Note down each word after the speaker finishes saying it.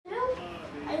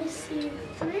I see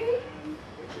 3.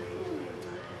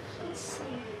 Let's see.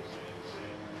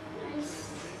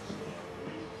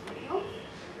 Nope.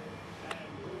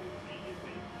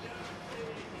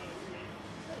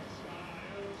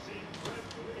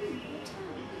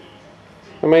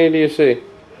 How many do you see?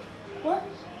 What?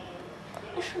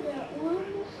 I forgot. 1,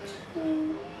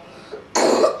 2,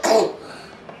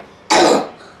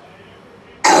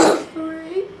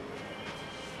 3.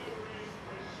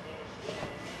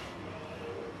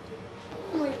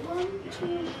 Wait, 1,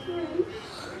 2, 3.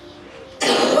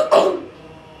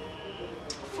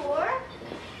 4.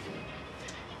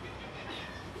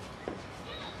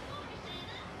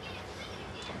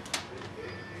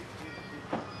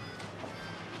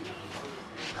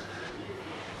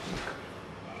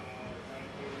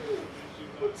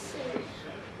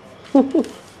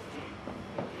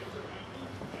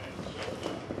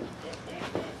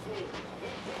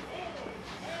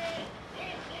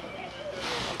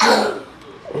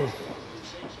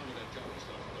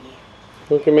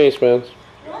 Look at me, Spence.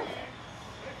 What?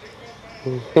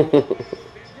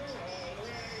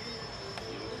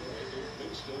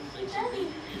 Daddy,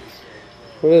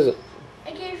 What is it?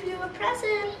 I gave you a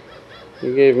present.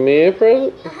 You gave me a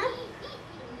present? Uh-huh.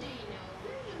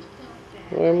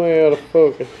 Why am I out of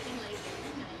focus?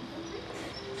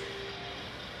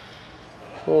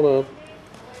 Hold on.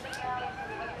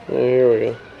 Oh, here we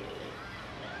go.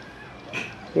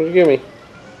 What'd you give me?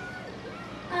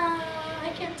 I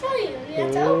can't tell you. You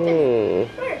have to open it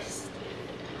first.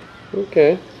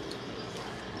 Okay.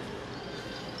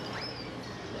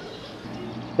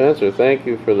 Spencer, thank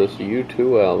you for this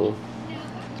U2 album.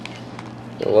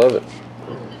 I love it.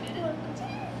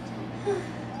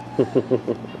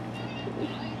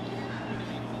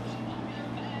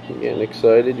 You getting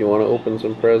excited? You want to open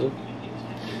some presents?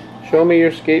 Show me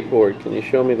your skateboard. Can you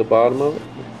show me the bottom of it?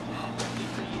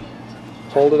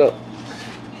 Hold it up.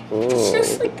 Oh, It's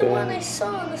just like the okay. one I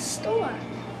saw in the store.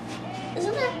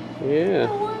 Isn't it? Yeah.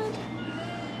 The one?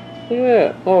 Look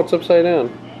at that. Oh, it's upside down.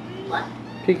 What?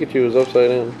 Pikachu is upside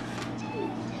down.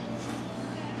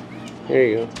 There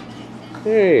you go.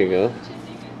 There you go.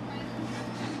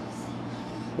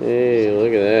 Hey,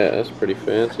 look at that. That's pretty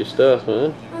fancy stuff, huh?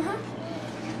 Uh-huh.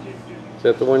 Is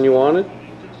that the one you wanted?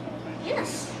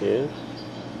 Yes. Yeah.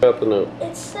 Got the note.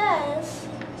 It says,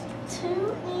 to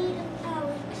me and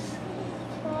Alex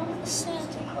from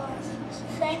Santa Claus.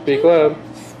 Thank Speak you loud.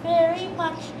 very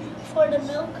much for the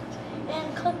milk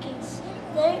and cookies.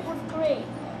 They were great.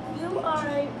 You are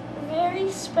a very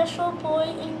special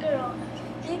boy and girl.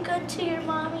 Be good to your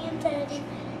mommy and daddy,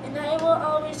 and I will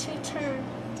always return.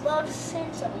 Love,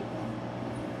 Santa.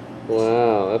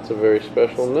 Wow, that's a very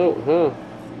special note, huh?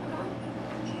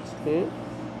 Yeah.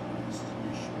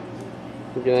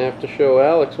 You're gonna have to show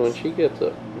Alex when she gets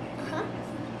up. Uh-huh.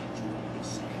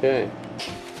 Okay.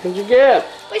 What'd you get?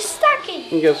 My stocking.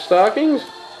 You got stockings?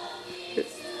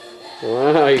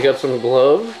 Wow, you got some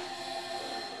gloves?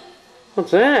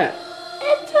 What's that?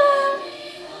 It's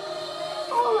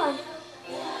hold on.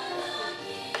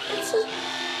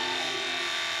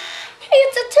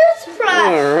 It's a toothbrush.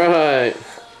 Alright.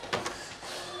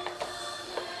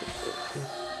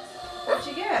 What'd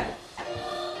you get?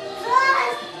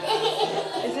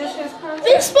 Is this his present?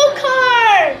 Baseball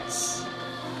cards.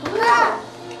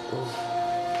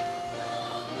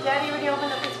 Daddy, would you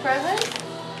open up his present?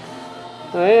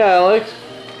 Hey, Alex.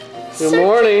 Good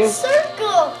morning.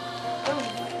 Circle.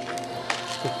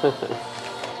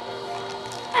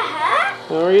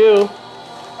 How are you?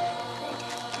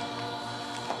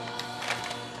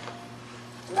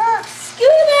 Look,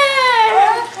 scooter.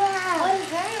 What is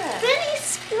that? Mini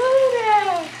scooter.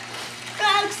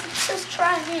 Guys, just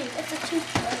try me. It's a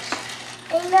toothbrush.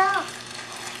 I know.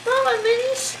 Mom, a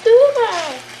mini scooter.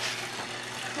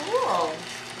 Cool.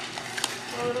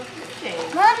 A little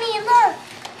keychain. Mommy, look.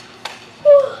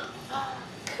 Cool.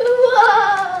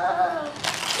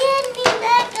 Candy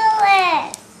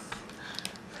necklace.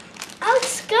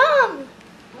 Alex, come.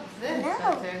 What's this? No.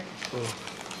 Spencer?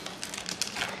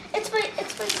 It's my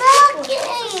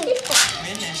stocking.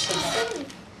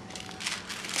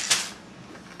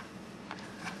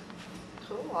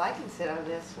 Cool. I can sit on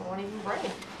this. It won't even break.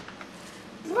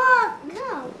 Look,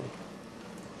 no.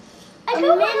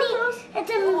 It's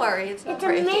a Don't worry, it's not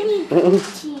breaking. mini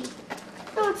Gucci.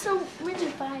 No, it's a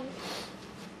mini bike.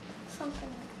 Something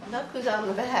like Look who's on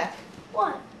the back.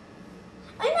 what?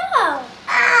 I know.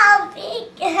 Oh,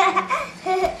 big.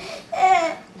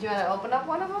 Do you want to open up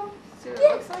one of them? See what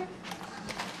it looks like?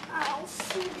 I'll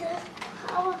see that.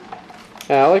 How?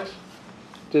 Alex,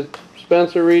 did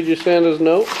Spencer read you Santa's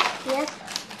note? Yes.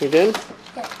 He did?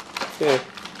 Yes. Okay.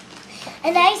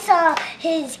 And I saw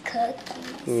his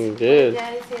cookies. You What did did.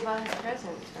 Daddy say about his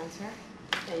present, Spencer?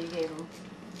 That you gave him.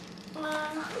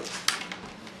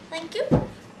 Thank you. Look.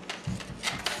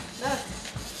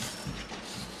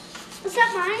 Is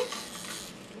that mine?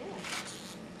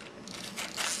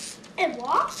 Yeah. It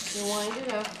what? You wind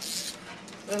it up.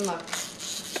 And look.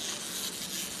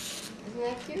 Isn't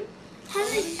that cute? How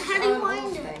do you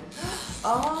wind it? Here's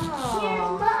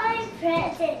Oh. my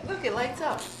present. Look, it lights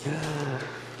up.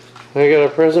 I got a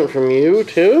present from you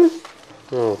too?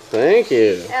 Oh, thank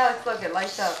you. Alex, look, it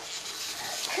lights up.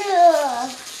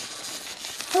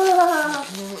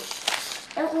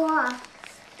 It was.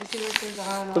 You see what says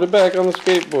on? Put it back on the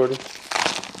skateboard.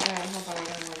 Alright, hold on, I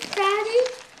got one. Daddy,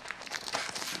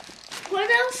 what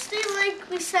else do you like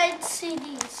besides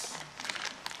CDs?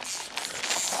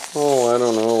 Oh, I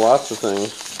don't know. Lots of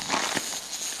things.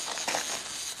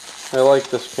 I like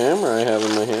this camera I have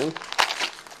in my hand.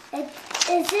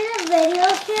 Is it a video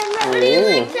camera? What do you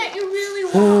Yeah. like that you really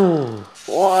want?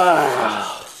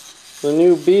 Wow. The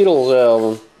new Beatles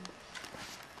album.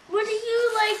 What do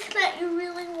you like that you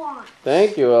really want?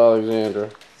 Thank you, Alexandra.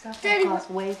 Stuff Daddy- that costs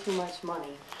way too much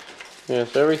money.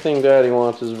 Yes, everything Daddy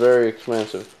wants is very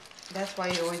expensive. That's why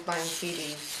you're always buying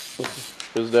CDs.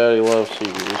 Because Daddy loves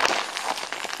CDs.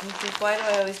 He says, why do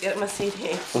I always get him a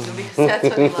CD? Because that's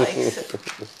what he likes.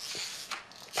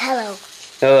 Hello.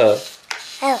 Hello.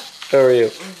 Hello. How are you?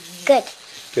 Good.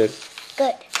 Good.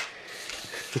 Good.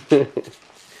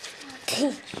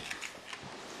 Is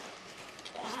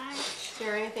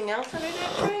there anything else under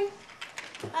that tray?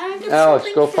 I got Alex,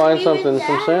 something go for find you something and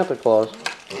from Dad. Santa Claus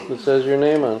that says your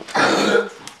name on it. I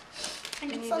You got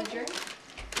need a something. drink?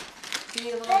 You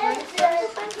need a little drink?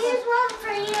 Here's one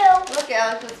for you. Look,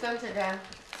 Alex, let's go sit down.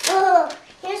 Oh,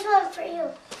 here's one for you.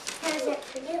 Here's it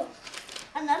for you.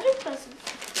 Another present.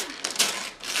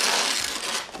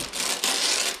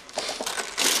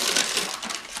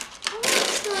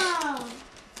 Awesome.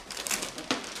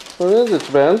 What is it,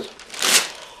 Spence?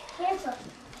 Here's one.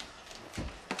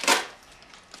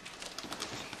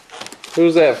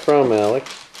 Who's that from, Alex?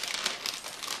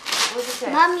 What's it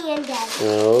say? Mommy and Daddy.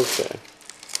 Oh, okay.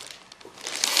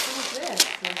 What's this?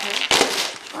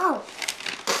 Oh,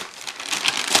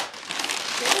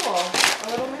 Cool. A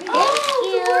little mini.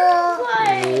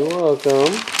 You're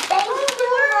welcome. thank you,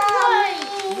 Mommy.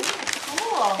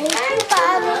 Cool. Thank you,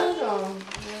 Mommy. Welcome.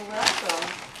 You're welcome.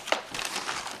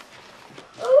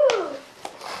 Ooh,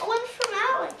 one from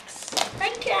Alex.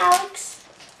 Thank you, Alex.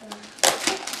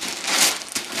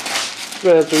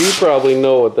 Spencer, you probably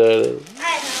know what that is. I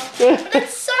know. But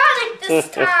it's Sonic this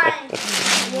time.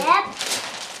 Yep.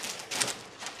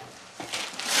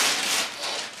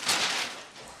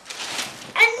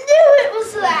 I knew it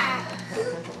was that.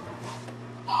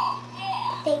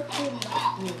 Thank you,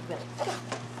 Mom. You bet.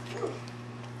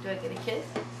 Do I get a kiss?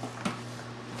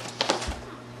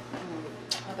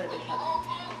 How about a big hug?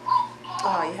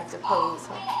 Oh, you have to pose,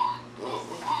 huh?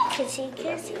 Kissy,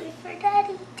 kissy for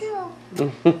Daddy, too.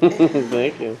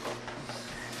 Thank you.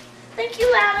 Thank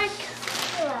you, Alex.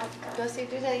 You're welcome. Go see if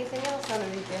there's anything else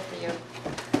underneath there for you.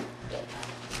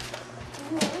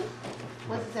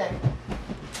 What's it say?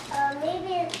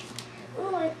 Maybe it's,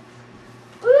 ooh,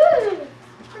 Ooh,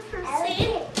 one from Alex,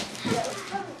 Santa.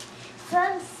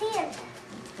 from Santa.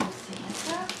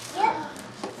 Santa? Yep.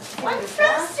 One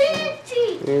from Santa.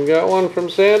 You got one from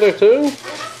Santa, too? Let's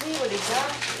see what he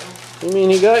got you. You mean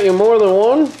he got you more than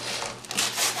one?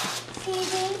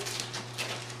 CD.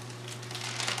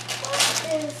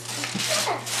 What is this?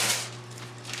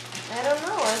 I don't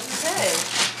know. What does it say?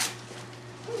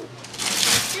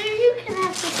 There, you can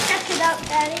have to check it out,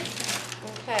 Daddy.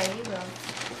 Okay, you go.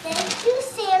 Thank you,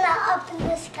 Santa up in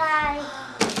the sky.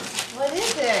 What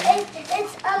is it?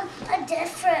 It's a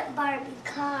different Barbie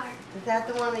car. Is that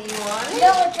the one that you wanted?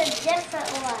 No, it's a different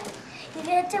one. You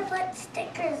get to put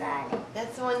stickers on it.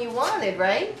 That's the one you wanted,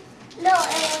 right? No,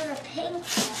 it was a pink one.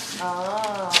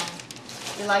 Oh.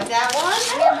 You like that one? I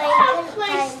Yeah, don't but have you couldn't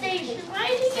find PlayStation. it. Why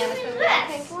did you Santa give me couldn't get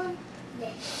the this? pink one?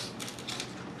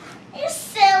 You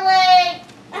silly.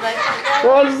 Like that?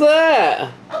 What's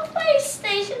that? A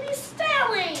PlayStation. He's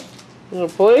silly. A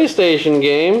PlayStation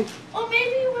game. Or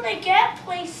maybe when I get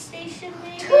PlayStation,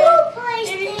 maybe. Two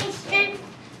PlayStation. Maybe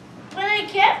when I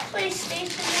get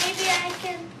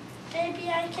PlayStation, maybe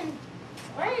I can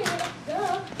play it.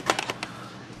 Duh.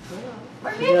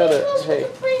 Or maybe You gotta- it was hey.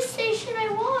 with the PlayStation I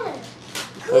wanted.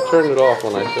 I turned it off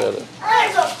when I said it.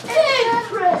 There's a big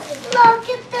present. Look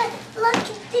at the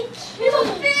key. There's a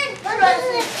big Look at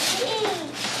present. the key.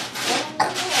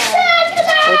 Check it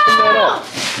Open that out. up.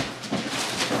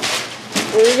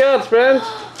 What you got, Spence?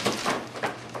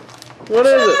 What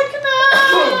is it? Check it out.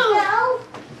 No.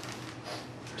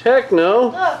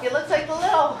 Techno. Look, it looks like the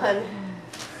little one.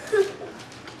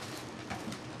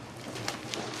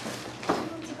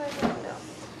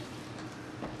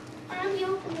 How do you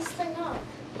open this thing up?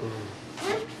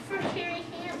 Lift for carry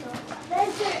handle.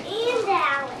 Spencer and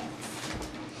Alex.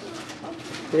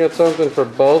 You got something for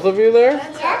both of you there?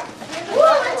 Yep.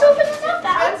 Whoa, let's open it up,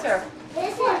 Alex. Spencer.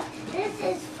 This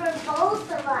is for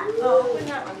both of us. Oh, open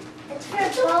that one. It's for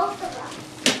both of us.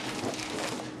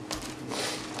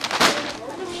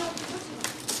 How do we open this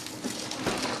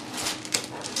one?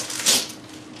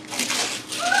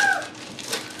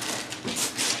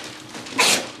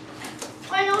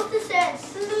 I know what this is.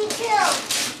 Me too.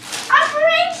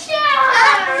 Operation!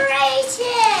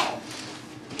 Operation.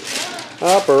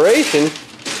 Operation?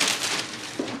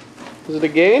 Is it a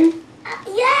game?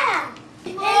 Yeah.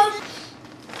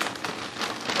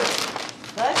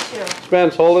 Bless you.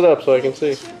 Spence, hold it up so I can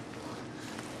see.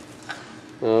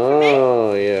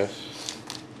 Oh, yes.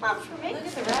 Not for me. Look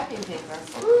at the wrapping paper.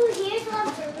 Ooh, here's one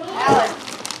for me. Alex.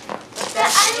 What's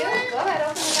that for you? Go ahead,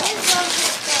 open it Here's up. one for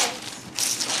Spence.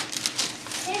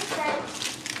 Here's Spence.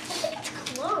 I think it's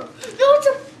closed. No, it's a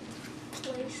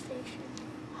PlayStation.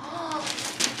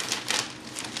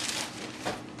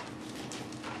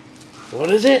 What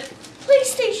is it?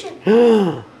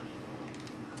 PlayStation.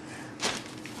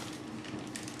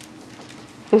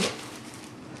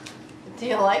 Do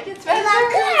you like it, And Spencer?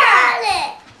 look at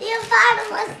it. The bottom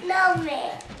was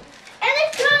snowman. And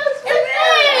it goes with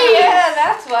me. Yeah,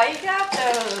 that's why you got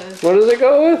those. What does it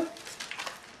go with?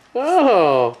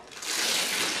 Oh.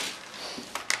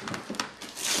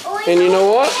 Oh, And you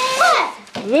know what?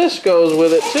 What? This goes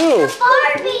with it too.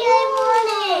 Barbie I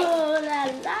wanted. Oh la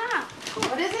la.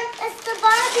 What is it? It's the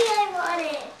Barbie I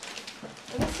wanted.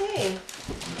 Let me see.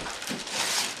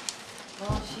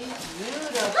 Oh, she's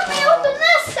beautiful. Let me open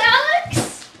this, Alex.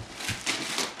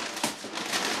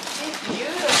 She's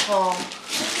beautiful.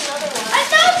 Here's another one.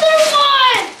 Another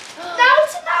one. Now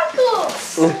it's Knuckles.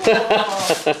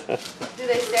 Do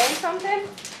they say something?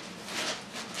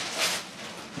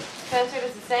 Spencer,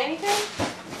 does it say anything?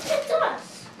 It does.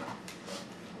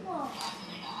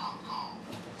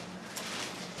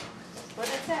 What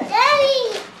did it say?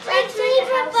 Daddy, my Let's make a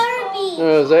favorite house Barbie.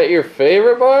 Is that your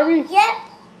favorite Barbie? Yep.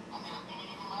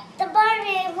 The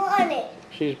Barbie I wanted.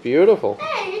 She's beautiful.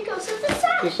 Hey, it goes with the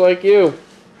side. Just like you.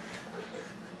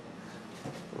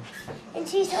 And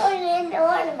she's holding an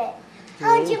ornament.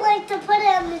 How would you like to put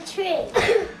it on the tree?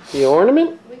 The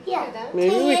ornament? We can Yeah. do that.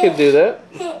 Maybe we could do that.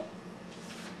 Ready?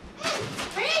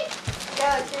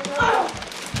 Yeah, it's your little-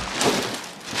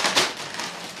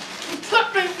 You put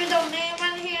my middle name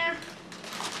on here.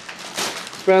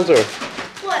 Spencer,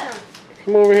 What?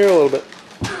 come over here a little bit.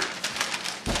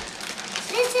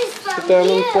 This is from Sit down on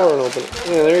you. the floor and open it.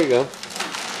 Yeah, there you go.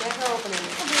 Get her opening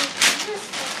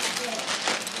it.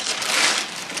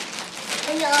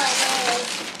 I know it is.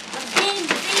 A big,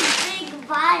 big, big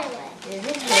violet. Is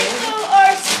it Thank new? you,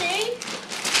 RC.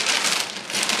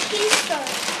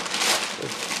 Keystone.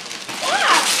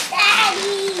 Wow.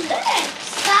 Daddy. Thanks.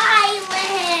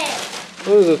 Violet.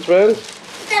 What is it, Spence?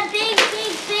 It's a big,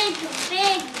 big, big,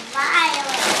 big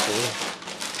violet. A big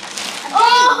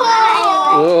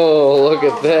Oh. Oh, look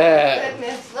at that.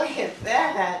 Goodness, look at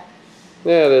that.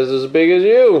 Yeah, it is as big as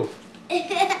you. violet.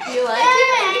 Do you like it?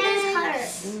 Look at his heart.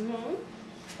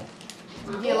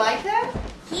 Mm-hmm. Do you like that?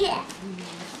 Yeah.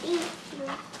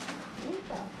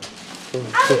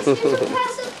 Alex, here's a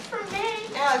present for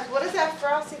me. Alex, what is that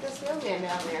Frosty the Snowman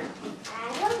down there?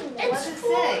 I don't know. What does it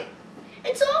say?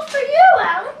 It's all for you,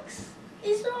 Alex.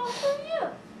 These are all for you.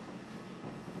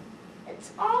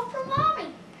 It's all for Mommy.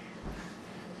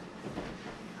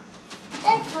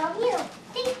 That's from you.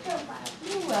 Thank you, Barbie.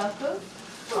 You're welcome.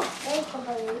 Thank you,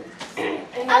 Barbie.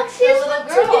 And Alex, that's the here's little one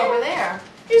to girl you. over there.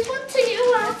 Here's one to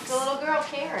you, That's Alex. the little girl,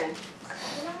 Karen.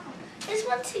 Here's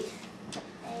one to you.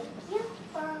 Thank you,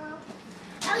 Bob.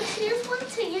 Alex, here's one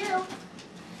to you.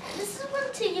 This is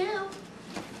one to you.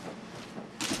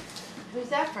 Who's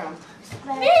that from?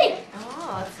 Me.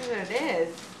 Oh, let's see what it is.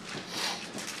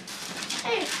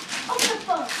 Hey, open the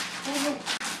phone.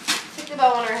 Stick the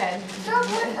bow on her head. Don't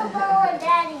put the bow on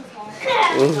Daddy's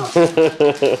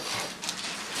head.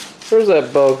 Where's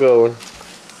that bow going?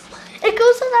 It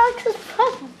goes in Alex's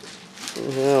present.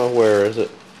 Oh, where is it?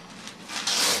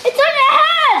 It's on your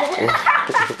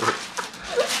head.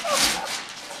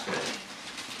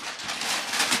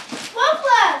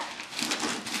 Lovely.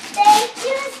 Thank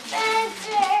you,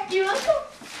 Spencer. You're welcome.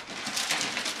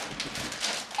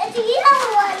 It's a yellow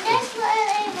one. That's what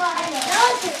I wanted.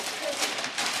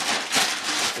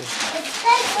 It's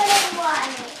that's what I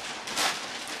wanted.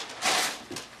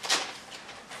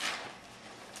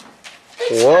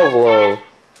 Whoa, whoa.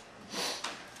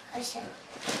 I said,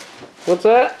 What's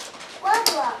that? what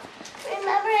love? Remember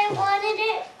I wanted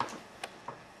it?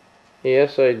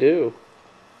 Yes, I do.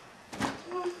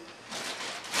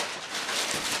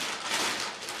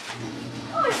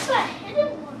 Oh, it's that hidden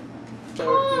one.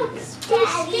 Oh,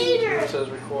 Skater. says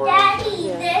record. Daddy,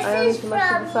 Yeah. I don't this need is to look to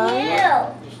the from side?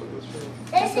 you. Just look this way.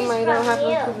 This is I don't have to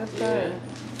from look to you. the side.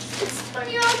 It's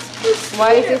funny how it's the skater.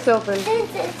 Why is this open?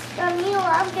 Since it's from you,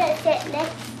 I'm going to sit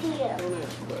next to you. Don't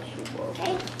ask questions, Bob.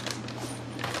 Okay?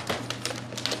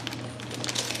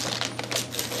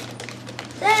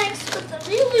 Thanks, but the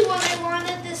really one I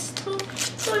wanted is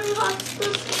Tony Hawk's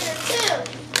Pro Skater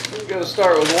 2. You gotta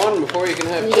start with one before you can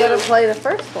have You two. gotta play the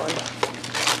first one.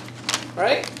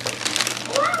 Right?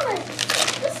 Alex,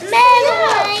 this is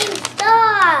Madeline,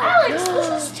 stop. Alex,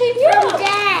 this is to you. From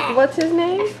Dad. What's his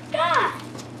name? Yeah.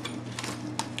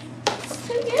 It's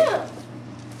to you.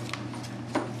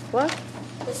 What?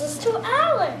 This is to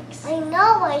Alex. I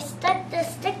know, I stuck the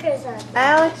stickers on.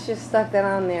 Alex just stuck that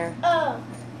on there. Oh.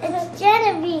 It's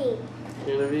Genevieve.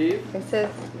 Genevieve? It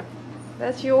says,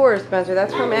 that's yours, Spencer.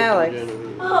 That's from Alex.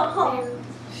 Genevieve. Oh.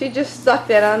 She just stuck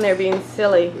that on there being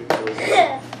silly. Let's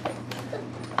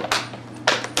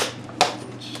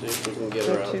see if we can get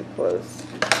her They're out. too close.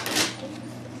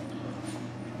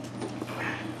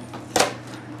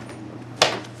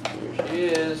 Here she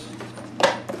is.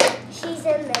 She's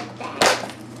in the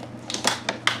bag.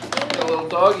 A little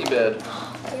doggy bed.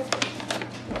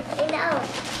 I know.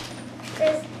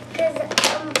 Cause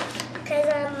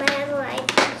Madeline,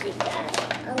 she got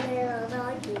a little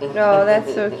doggy. Oh,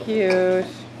 that's so cute.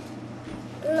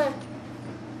 Look.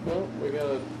 Well, we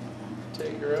gotta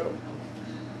take her out.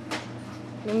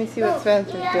 Let me see what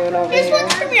Spencer's doing over This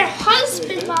one's here. from your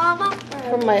husband, Mama.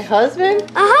 From my husband?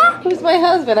 Uh-huh. Who's my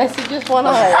husband? I see just one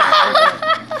eye.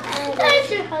 That's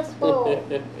your husband. Oh,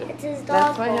 it's his dog.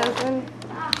 That's my husband.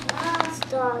 It's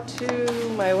dog. To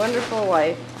my wonderful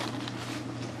wife.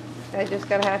 I just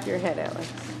got half your head, Alex.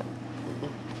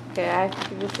 Okay, I have to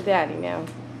give this to Daddy now.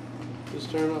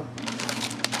 Just turn off.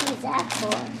 Who's that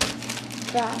for?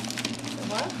 Dog.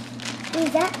 What?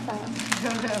 Who's that for? I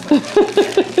don't know.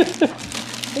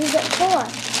 Who's it for?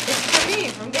 It's for me,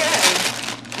 from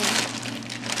Daddy.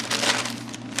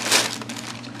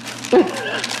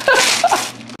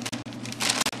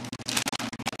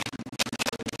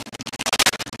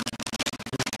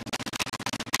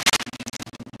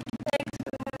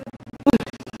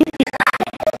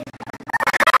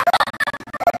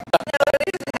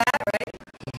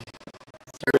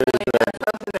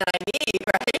 Something that I need,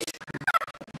 right?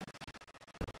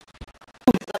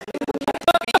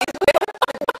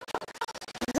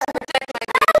 Protect my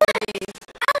babies.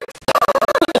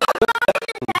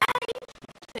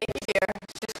 Thank you, dear.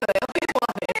 It's just what I always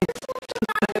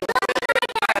wanted.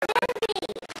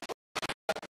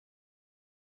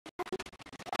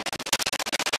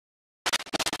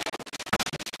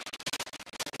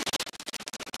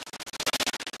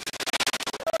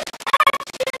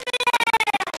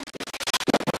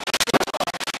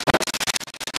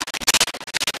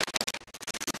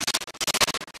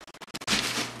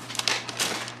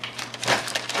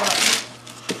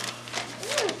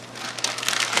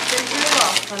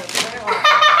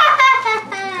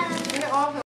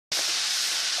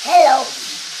 Hello.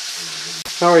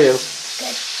 How are you?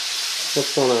 Good.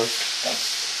 What's going on? Good.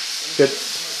 Good.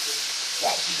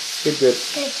 Good, good.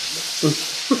 Good. Good.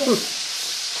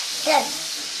 Good.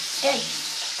 Good.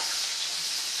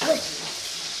 Good.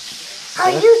 How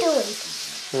are you doing?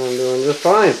 I'm doing just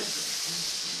fine.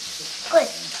 Good.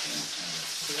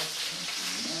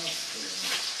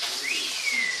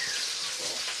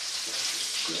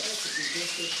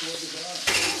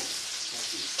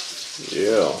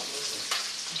 Yeah.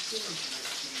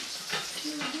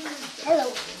 Hello.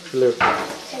 Hello.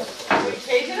 Hello. Are you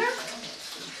taking her?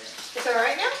 Is that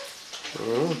right now?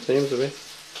 Oh, seems to be.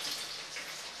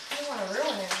 I don't want to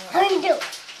ruin it. How do you do?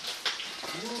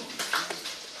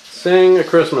 Sing a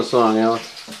Christmas song, Alex.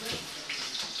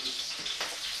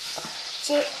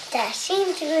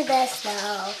 Dashing through the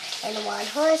snow in one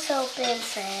horse open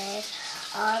sleigh.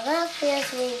 All the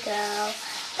fields we go,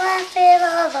 laughing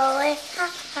all the way. Ha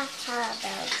ha ha,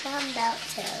 bells on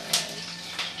bells ring.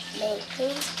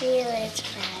 Making spirits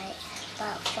bright,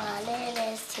 what fun it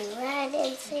is to ride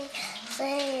and sing.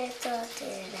 Sleigh it's all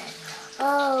tonight.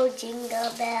 Oh,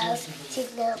 jingle bells,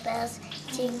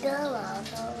 jingle all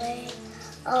the way.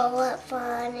 Oh, what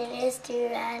fun it is to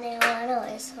ride in one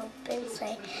horse open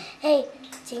sleigh. Hey,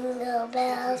 jingle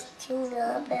bells, jingle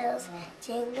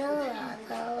all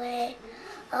the way.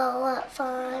 Oh, what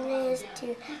fun it is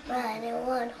to ride in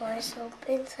one horse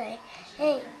open sleigh.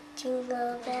 Hey,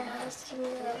 jingle bells,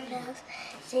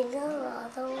 jingle all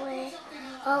the way.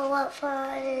 Oh, what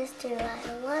fun it is to ride a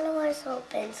one-horse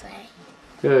open sleigh.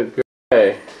 Good, good.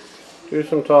 Okay, do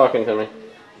some talking to me.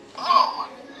 Oh,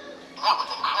 that was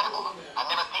incredible. I've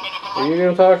never seen anything Are like you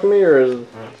going to talk to me, or is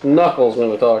Knuckles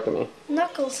going to talk to me?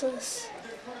 Knuckles is.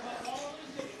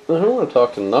 I don't want to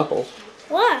talk to Knuckles.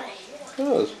 Why?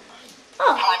 Because.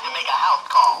 Oh. time to make a house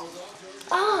call.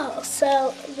 Oh,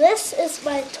 so this is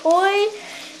my toy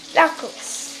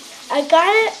Knuckles. I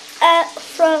got it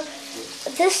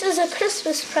this is a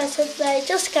Christmas present that I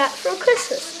just got for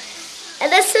Christmas.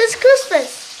 And this is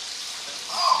Christmas.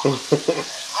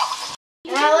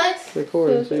 Alex?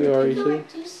 Recording, C-R-E-C.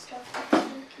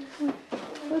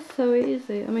 That's so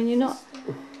easy. I mean, you're not,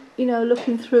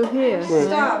 looking through here.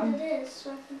 Stop. It is.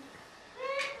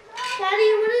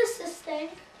 Daddy, what is this thing?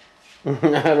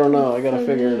 I don't know, I gotta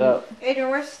figure it out. Adrian,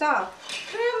 where's stuff?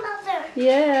 Grandmother,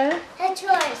 Yeah. that's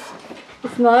yours.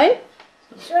 It's mine?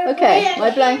 Sure, Okay, my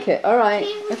blanket. All right.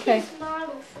 Okay.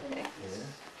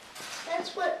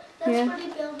 That's what Yeah. he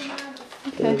built them out of.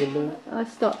 Okay. I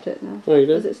stopped it now. Oh, you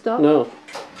did? Does it stop? No.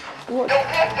 What?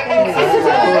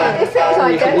 It sounds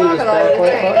like You can do this Denmark, I back would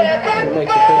light think. button. It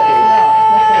makes it pink.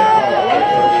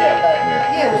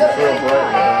 Yeah, look.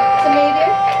 It's a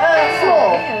medium?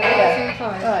 Small.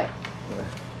 Yeah. Right.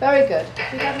 Very good.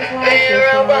 There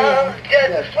I was,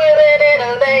 just swimming in a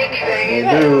lake, singing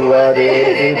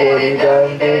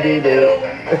Do-a-dee-dee-dee-dum-dee-dee-doo.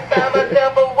 found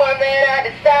myself a one that I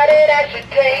decided I should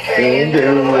take, singing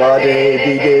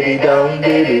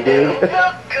Do-a-dee-dee-dee-dum-dee-dee-doo.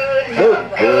 look good, Look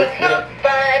good. look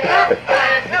fine,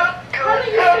 look good,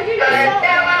 look fine.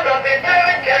 Now I'm up in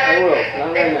summertime,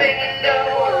 next thing you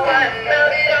know, I'm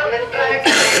mounted on this black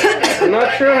I'm not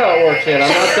sure how it works yet. I'm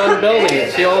not done building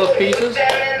it. See all those pieces?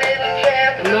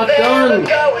 I'm not done.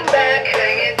 going back,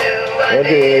 singing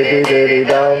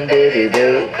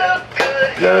Do-a-dee-dee-dee-dum-dee-dee-doo. look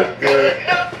good, Look good.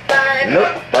 look fine,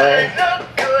 Look fine. look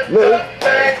good, Look look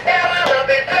fine. Now I'm up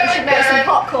in You should make some summertime.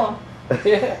 popcorn.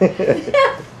 Yeah.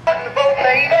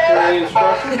 Lady, Any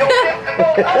instructions? Any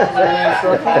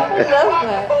instructions? I love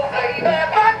that. I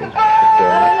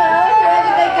don't know. Where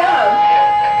did they go?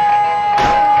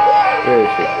 There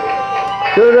she is.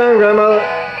 Sit down, grandmother.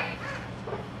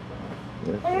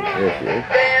 There she is.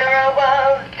 there I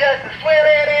was, just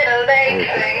swimming in a lake,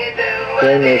 singing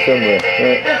Down there somewhere.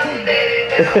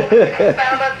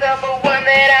 found myself a one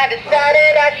that I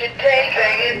decided I should take,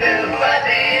 singing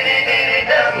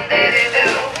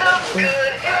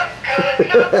look good,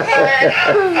 look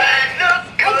fine, look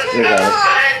good, look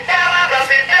fine. Now I'm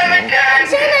up in summertime.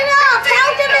 Turn it off. How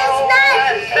come it's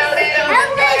not? How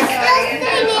come it's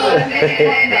still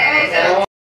singing?